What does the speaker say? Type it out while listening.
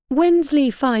Winsley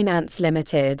Finance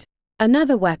Limited,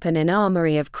 another weapon in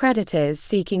armoury of creditors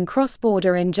seeking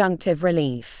cross-border injunctive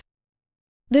relief.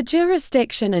 The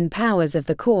jurisdiction and powers of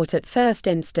the court at first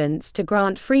instance to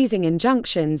grant freezing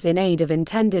injunctions in aid of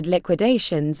intended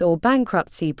liquidations or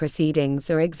bankruptcy proceedings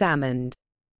are examined.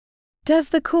 Does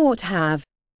the court have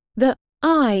the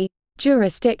I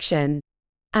jurisdiction,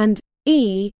 and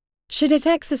E should it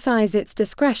exercise its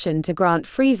discretion to grant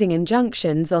freezing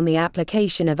injunctions on the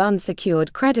application of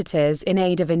unsecured creditors in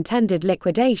aid of intended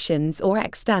liquidations or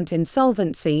extant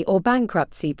insolvency or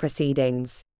bankruptcy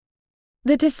proceedings?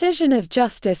 The decision of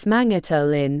Justice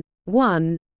Mangatal in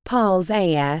 1. Parles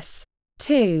A.S.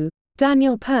 2.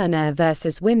 Daniel Perni v.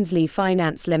 Winsley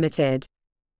Finance Limited,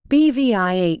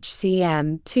 BVI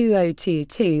HCM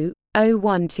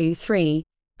 2022-0123,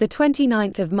 the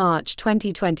 29th of March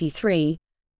 2023,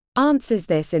 answers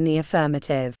this in the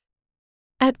affirmative.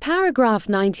 At paragraph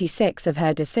 96 of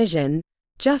her decision,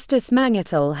 Justice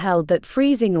Mangatal held that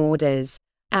freezing orders,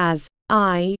 as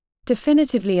I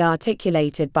definitively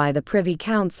articulated by the Privy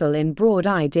Council in Broad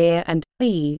Idea and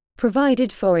E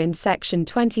provided for in Section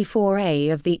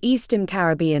 24A of the Eastern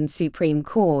Caribbean Supreme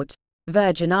Court,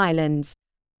 Virgin Islands,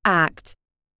 Act,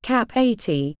 Cap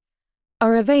 80,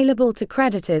 are available to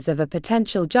creditors of a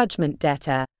potential judgment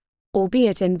debtor,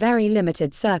 albeit in very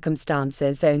limited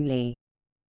circumstances only.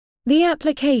 The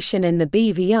application in the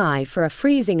BVI for a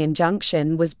freezing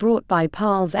injunction was brought by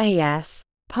Parles A.S.,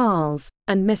 Parles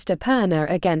and Mr Perner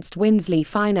against Winsley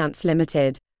Finance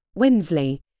Limited,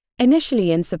 Winsley,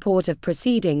 initially in support of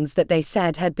proceedings that they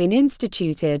said had been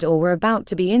instituted or were about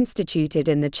to be instituted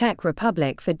in the Czech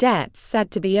Republic for debts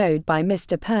said to be owed by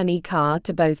Mr Pernika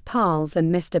to both Parles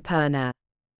and Mr Perner.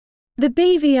 The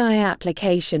BVI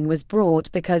application was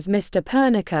brought because Mr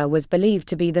Pernika was believed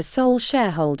to be the sole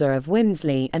shareholder of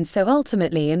Winsley, and so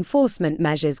ultimately enforcement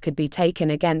measures could be taken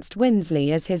against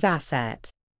Winsley as his asset.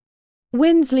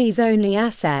 Winsley's only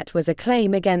asset was a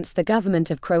claim against the Government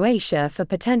of Croatia for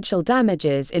potential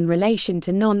damages in relation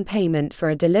to non-payment for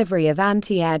a delivery of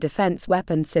anti-air defense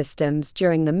weapon systems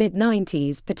during the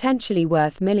mid-90s, potentially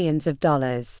worth millions of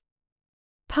dollars.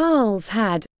 Parles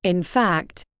had, in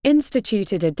fact,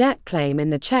 instituted a debt claim in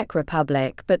the Czech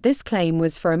Republic, but this claim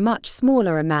was for a much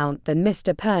smaller amount than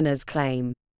Mr Perner's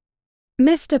claim.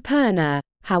 Mr Perner,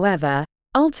 however,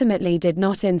 ultimately did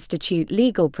not institute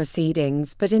legal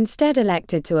proceedings but instead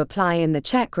elected to apply in the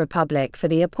Czech Republic for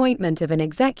the appointment of an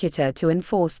executor to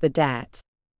enforce the debt.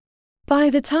 By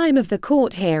the time of the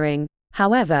court hearing,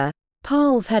 however,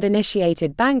 Parles had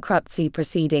initiated bankruptcy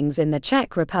proceedings in the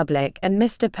Czech Republic and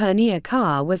Mr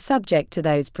Pernika was subject to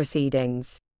those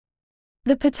proceedings.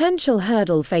 The potential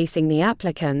hurdle facing the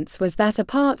applicants was that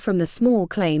apart from the small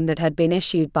claim that had been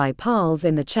issued by Parles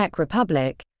in the Czech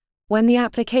Republic, when the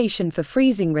application for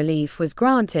freezing relief was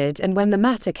granted and when the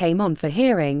matter came on for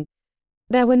hearing,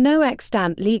 there were no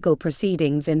extant legal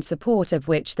proceedings in support of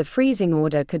which the freezing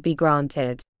order could be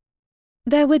granted.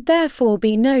 There would therefore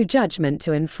be no judgment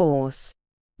to enforce.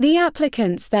 The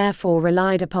applicants therefore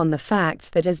relied upon the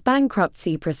fact that as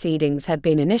bankruptcy proceedings had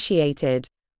been initiated,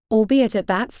 albeit at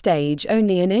that stage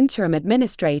only an interim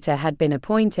administrator had been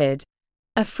appointed,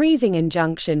 a freezing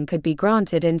injunction could be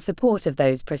granted in support of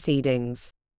those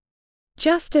proceedings.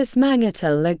 Justice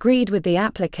Mangatal agreed with the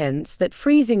applicants that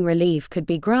freezing relief could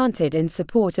be granted in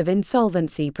support of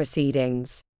insolvency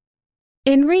proceedings.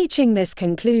 In reaching this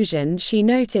conclusion, she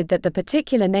noted that the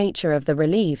particular nature of the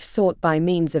relief sought by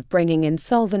means of bringing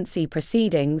insolvency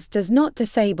proceedings does not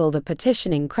disable the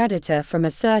petitioning creditor from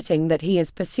asserting that he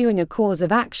is pursuing a cause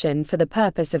of action for the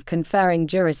purpose of conferring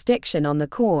jurisdiction on the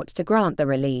court to grant the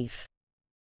relief.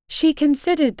 She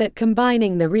considered that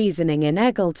combining the reasoning in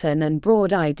Egleton and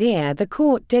Broad Idea, the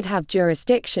court did have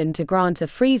jurisdiction to grant a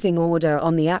freezing order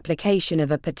on the application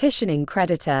of a petitioning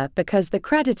creditor because the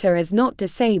creditor is not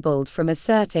disabled from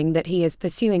asserting that he is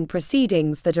pursuing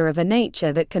proceedings that are of a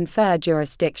nature that confer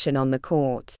jurisdiction on the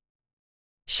court.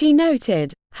 She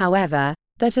noted, however,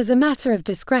 that as a matter of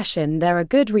discretion there are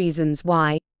good reasons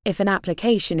why, if an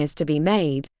application is to be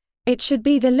made, it should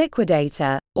be the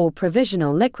liquidator, or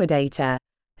provisional liquidator,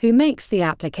 who makes the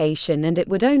application, and it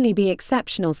would only be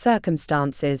exceptional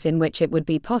circumstances in which it would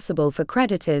be possible for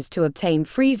creditors to obtain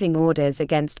freezing orders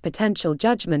against potential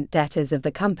judgment debtors of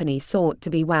the company sought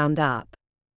to be wound up.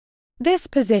 This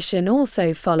position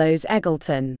also follows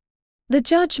Egleton. The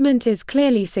judgment is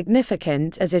clearly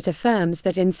significant as it affirms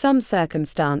that in some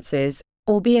circumstances,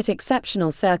 albeit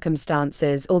exceptional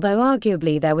circumstances, although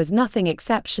arguably there was nothing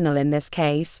exceptional in this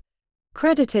case,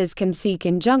 creditors can seek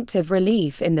injunctive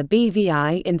relief in the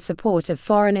BVI in support of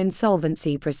foreign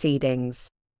insolvency proceedings.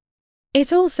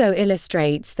 It also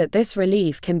illustrates that this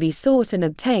relief can be sought and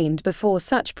obtained before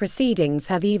such proceedings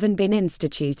have even been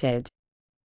instituted.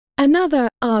 Another,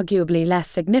 arguably less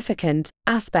significant,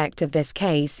 aspect of this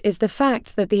case is the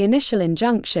fact that the initial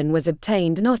injunction was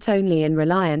obtained not only in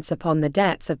reliance upon the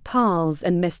debts of Parles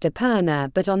and Mr Perner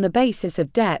but on the basis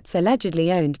of debts allegedly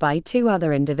owned by two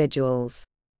other individuals.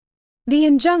 The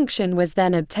injunction was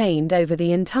then obtained over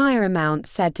the entire amount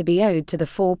said to be owed to the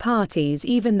four parties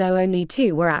even though only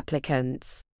two were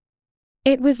applicants.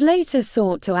 It was later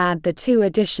sought to add the two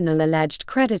additional alleged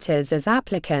creditors as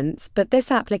applicants, but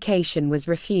this application was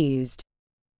refused.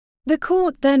 The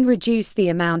court then reduced the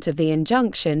amount of the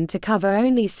injunction to cover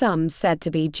only sums said to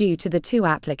be due to the two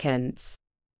applicants.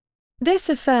 This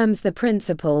affirms the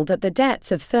principle that the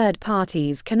debts of third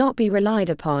parties cannot be relied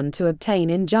upon to obtain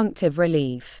injunctive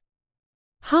relief.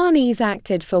 Harneys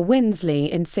acted for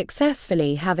Winsley in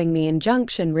successfully having the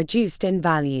injunction reduced in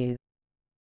value.